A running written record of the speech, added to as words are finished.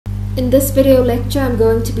In this video lecture, I'm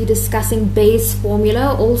going to be discussing Bayes'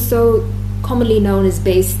 formula, also commonly known as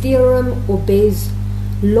Bayes' theorem or Bayes'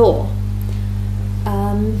 law.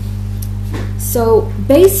 So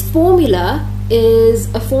Bayes' formula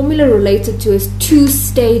is a formula related to a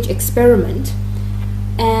two-stage experiment,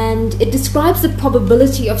 and it describes the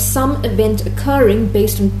probability of some event occurring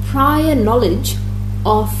based on prior knowledge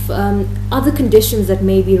of other conditions that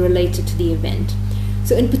may be related to the event.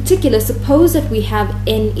 So in particular, suppose that we have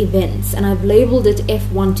n events, and I've labeled it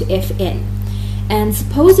f1 to fn. And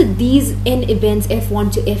suppose that these n events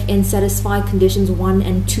f1 to fn satisfy conditions 1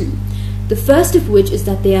 and 2. The first of which is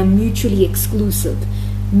that they are mutually exclusive,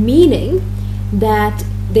 meaning that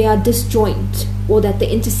they are disjoint, or that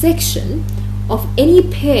the intersection of any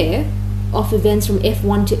pair of events from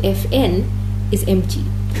f1 to fn is empty.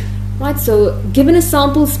 Right, so given a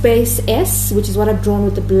sample space S, which is what I've drawn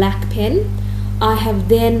with the black pen, I have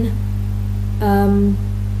then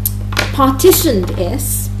partitioned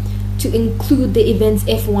S to include the events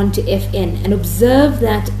f1 to fn, and observe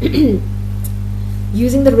that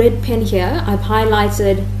using the red pen here, I've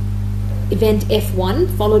highlighted event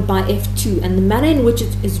f1 followed by f2, and the manner in which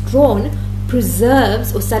it is drawn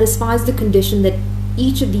preserves or satisfies the condition that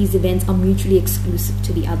each of these events are mutually exclusive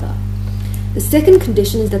to the other. The second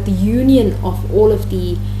condition is that the union of all of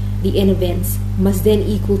the n events must then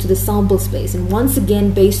equal to the sample space, and once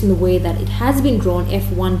again, based on the way that it has been drawn,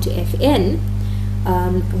 f1 to fn,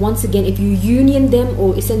 once again, if you union them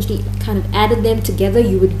or essentially kind of added them together,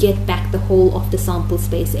 you would get back the whole of the sample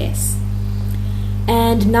space S.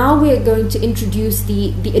 And now we're going to introduce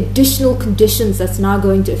the additional conditions that's now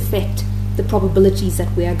going to affect the probabilities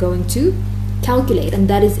that we are going to calculate, and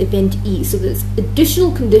that is event E. So there's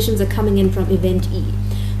additional conditions are coming in from event E.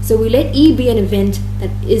 So we let E be an event that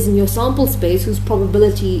is in your sample space whose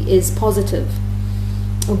probability is positive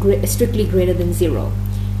or strictly greater than 0.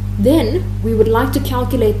 Then we would like to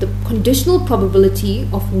calculate the conditional probability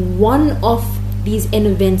of one of these n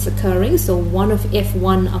events occurring, so one of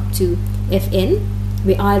f1 up to fn,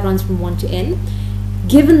 where I runs from 1 to n,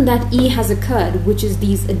 given that E has occurred, which is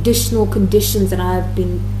these additional conditions that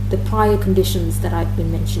the prior conditions that I've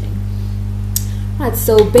been mentioning. Right,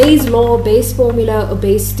 so Bayes' law, Bayes' formula, or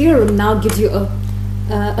Bayes' theorem now gives you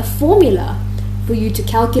a formula for you to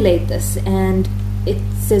calculate this, and it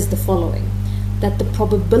says the following: that the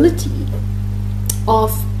probability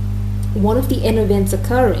of one of the n events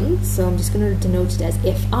occurring, so I'm just going to denote it as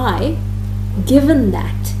fi, given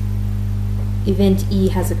that event E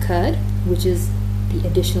has occurred, which is the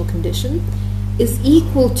additional condition, is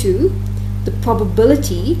equal to the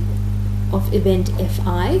probability of event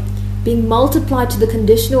fi being multiplied to the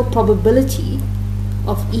conditional probability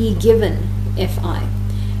of E given fi.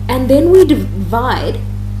 And then we divide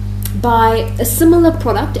by a similar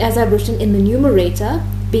product as I've written in the numerator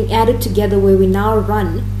being added together, where we now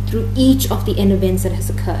run through each of the n events that has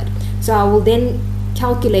occurred. So I will then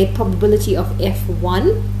calculate probability of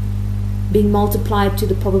f1 being multiplied to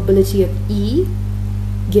the probability of E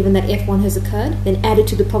given that f1 has occurred, then added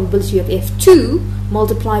to the probability of f2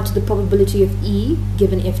 multiplied to the probability of E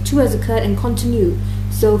given f2 has occurred, and continue.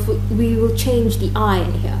 So we will change the I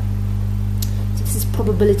in here. So this is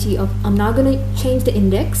probability of, I'm now going to change the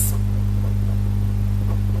index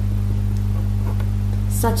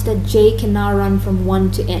such that J can now run from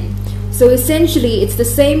 1 to n. So essentially it's the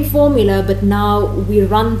same formula, but now we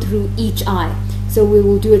run through each I. So we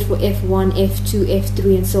will do it for f1, f2,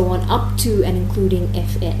 f3, and so on, up to and including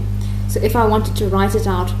fn. So if I wanted to write it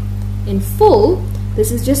out in full,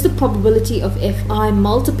 this is just the probability of fi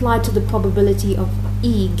multiplied to the probability of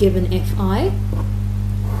E given fi,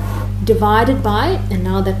 divided by, and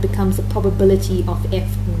now that becomes the probability of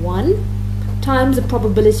f1, times the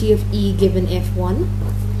probability of E given f1,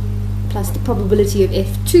 plus the probability of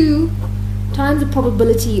f2, times the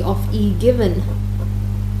probability of E given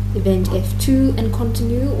event f2, and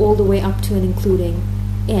continue all the way up to and including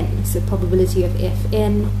n. So probability of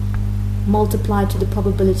fn multiplied to the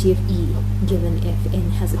probability of E given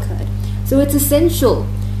fn has occurred. So it's essential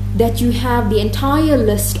that you have the entire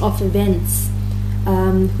list of events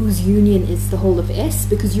whose union is the whole of S,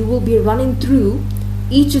 because you will be running through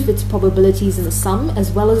each of its probabilities in the sum,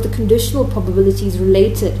 as well as the conditional probabilities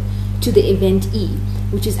related to the event E,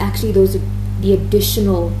 which is actually the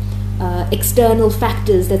additional external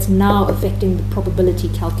factors that's now affecting the probability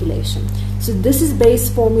calculation. So this is Bayes'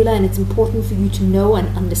 formula, and it's important for you to know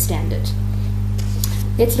and understand it.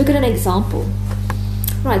 Let's look at an example.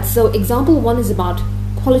 Right, so example 1 is about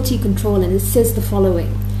quality control, and it says the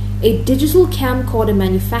following: a digital camcorder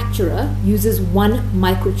manufacturer uses one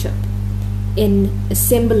microchip in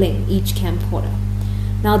assembling each camcorder.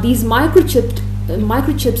 Now these microchipped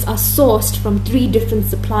microchips are sourced from 3 different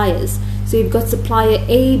suppliers. So you've got supplier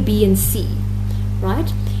A, B, and C,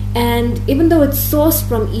 right? And even though it's sourced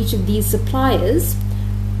from each of these suppliers,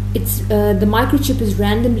 it's the microchip is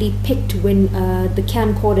randomly picked when the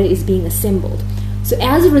camcorder is being assembled. So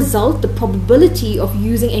as a result, the probability of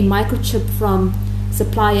using a microchip from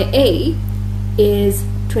supplier A is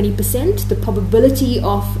 20%. The probability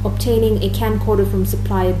of obtaining a camcorder from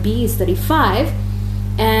supplier B is 35%.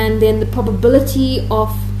 And then the probability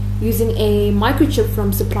of using a microchip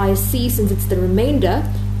from supplier C, since it's the remainder,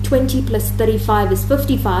 20 plus 35 is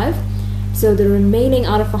 55. So the remaining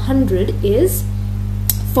out of 100 is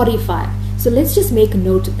 45. So let's just make a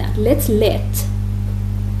note of that. Let's let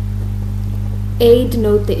A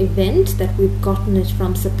denote the event that we've gotten it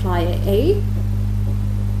from supplier A.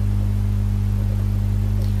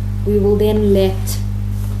 We will then let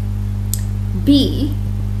B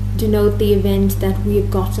denote the event that we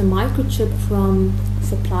have got a microchip from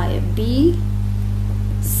supplier B.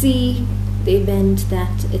 C, the event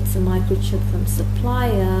that it's a microchip from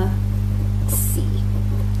supplier C.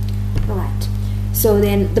 Alright, so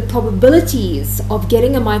then the probabilities of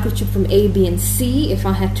getting a microchip from A, B, and C, if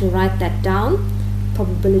I had to write that down,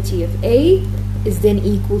 probability of A is then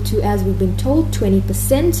equal to, as we've been told,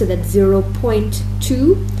 20%, so that's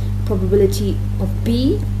 0.2. Probability of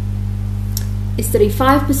B is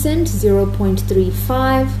 35%,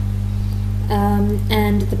 0.35,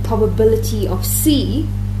 and the probability of C,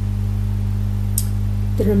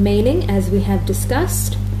 the remaining, as we have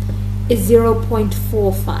discussed, is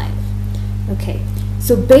 0.45. Okay,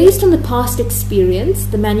 so based on the past experience,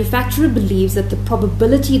 the manufacturer believes that the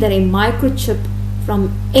probability that a microchip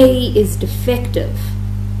from A is defective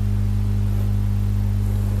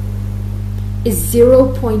is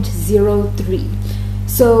 0.03.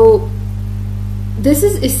 So this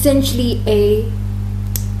is essentially a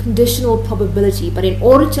conditional probability, but in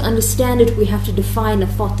order to understand it, we have to define a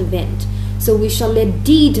thought event. So we shall let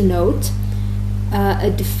D denote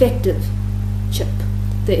a defective chip,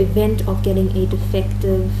 the event of getting a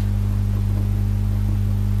defective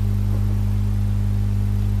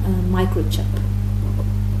microchip.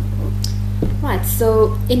 Right,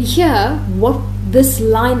 so in here, what this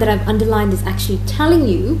line that I've underlined is actually telling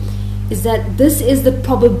you is that this is the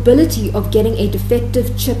probability of getting a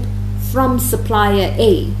defective chip from supplier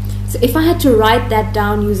A. So if I had to write that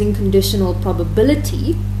down using conditional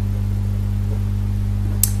probability,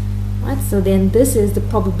 right, so then this is the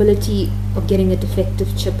probability of getting a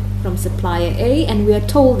defective chip from supplier A, and we are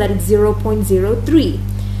told that it's 0.03.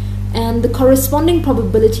 And the corresponding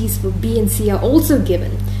probabilities for B and C are also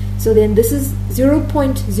given. So then this is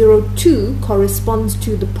 0.02 corresponds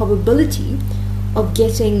to the probability of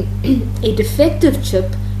getting a defective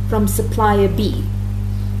chip from supplier B,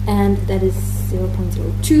 and that is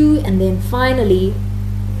 0.02. And then finally,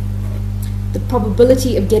 the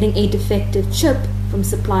probability of getting a defective chip from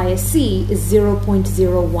supplier C is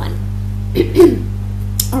 0.01.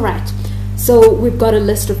 Alright, so we've got a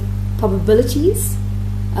list of probabilities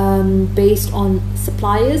based on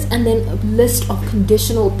suppliers, and then a list of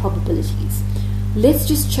conditional probabilities. Let's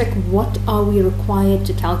just check what are we required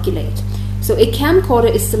to calculate. So a camcorder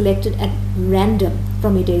is selected at random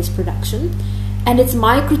from a day's production, and its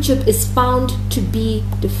microchip is found to be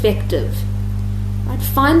defective. Right?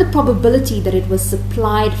 Find the probability that it was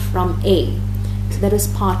supplied from A. So that is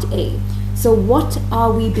part A. So what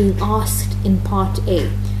are we being asked in part A?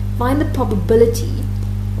 Find the probability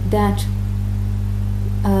that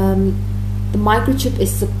the microchip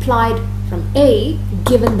is supplied from A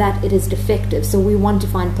given that it is defective. So we want to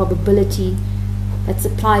find probability that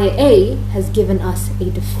supplier A has given us a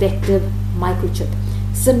defective microchip.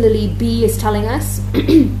 Similarly, B is telling us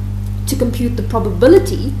to compute the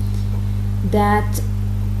probability that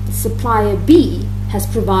supplier B has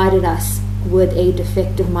provided us with a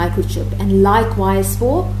defective microchip, and likewise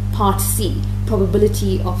for part C,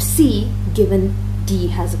 probability of C given D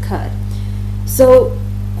has occurred. So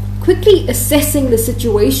quickly assessing the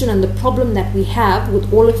situation and the problem that we have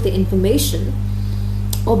with all of the information,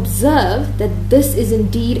 observe that this is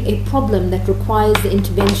indeed a problem that requires the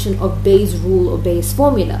intervention of Bayes' rule or Bayes'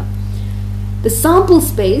 formula. The sample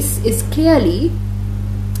space is clearly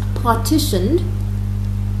partitioned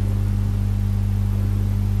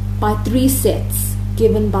by 3 sets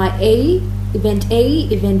given by A,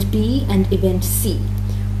 Event B, and Event C,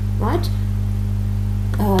 right?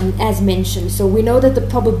 As mentioned. So we know that the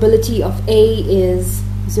probability of A is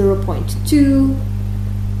 0.2,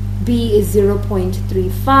 B is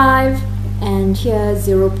 0.35, and here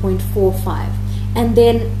 0.45. And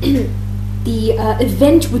then the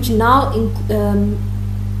event which now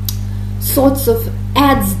sorts of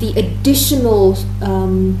adds the additional,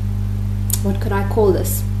 what could I call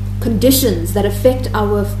this, conditions that affect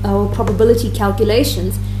our probability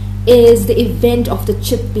calculations, is the event of the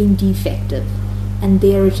chip being defective. And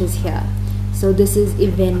there it is here. So this is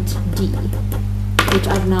event D, which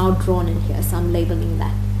I've now drawn in here. So I'm labeling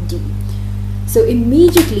that D. So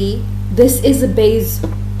immediately, this is a Bayes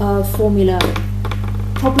formula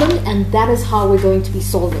problem, and that is how we're going to be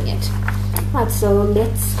solving it. Right, so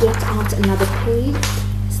let's get out another page.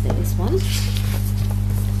 Yes, there is one.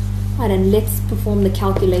 Right, and let's perform the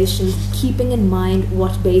calculations, keeping in mind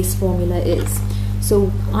what Bayes formula is.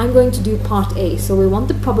 So I'm going to do part A. So we want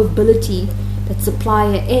the probability that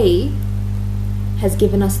supplier A has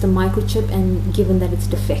given us the microchip and given that it's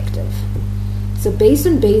defective. So based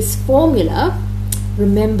on Bayes formula,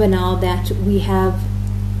 remember now that we have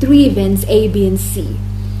 3 events, A, B, and C.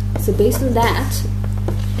 So based on that,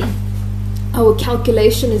 our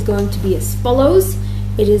calculation is going to be as follows.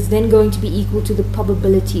 It is then going to be equal to the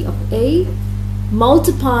probability of A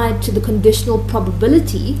multiplied to the conditional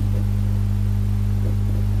probability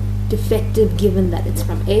defective given that it's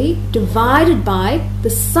from A, divided by the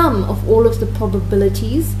sum of all of the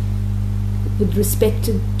probabilities with respect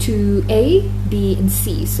to A, B, and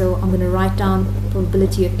C. So I'm going to write down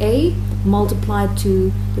probability of A multiplied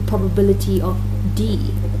to the probability of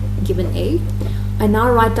D given A. I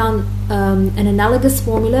now write down an analogous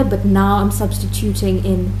formula, but now I'm substituting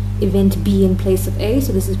in event B in place of A.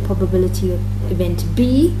 So this is probability of event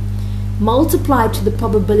B multiplied to the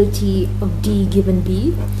probability of D given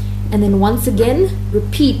B. And then once again,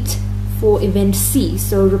 repeat for event C.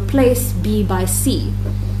 So replace B by C.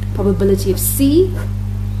 Probability of C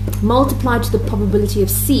multiplied to the probability of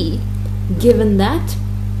C, given that,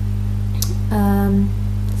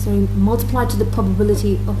 multiplied to the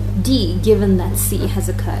probability of D, given that C has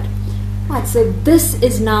occurred. Right, so this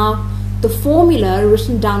is now the formula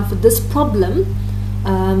written down for this problem,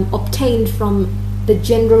 obtained from the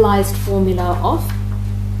generalized formula of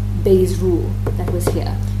Bayes' rule that was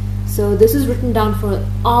here. So this is written down for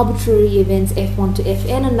arbitrary events F1 to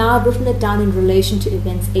Fn, and now I've written it down in relation to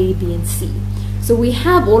events A, B, and C. So we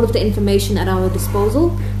have all of the information at our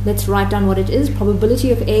disposal. Let's write down what it is. Probability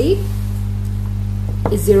of A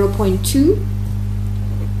is 0.2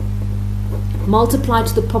 multiplied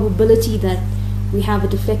to the probability that we have a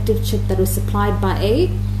defective chip that was supplied by A,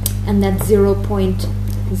 and that's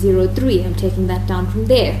 0.03. I'm taking that down from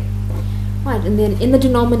there. Right, and then in the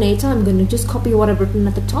denominator, I'm going to just copy what I've written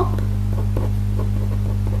at the top.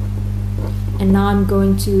 And now I'm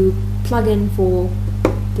going to plug in for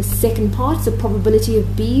the second part. So probability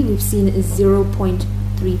of B, we've seen is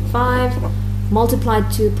 0.35. Multiplied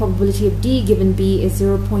to probability of D given B is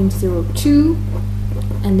 0.02.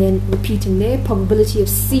 And then repeating there, probability of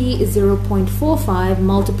C is 0.45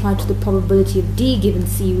 multiplied to the probability of D given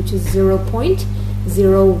C, which is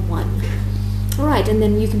 0.01. Alright, and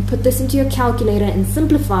then you can put this into your calculator and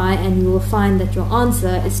simplify, and you will find that your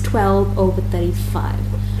answer is 12 over 35.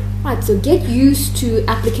 Right, so get used to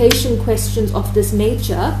application questions of this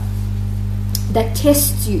nature that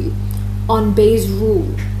tests you on Bayes'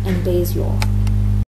 rule and Bayes' law.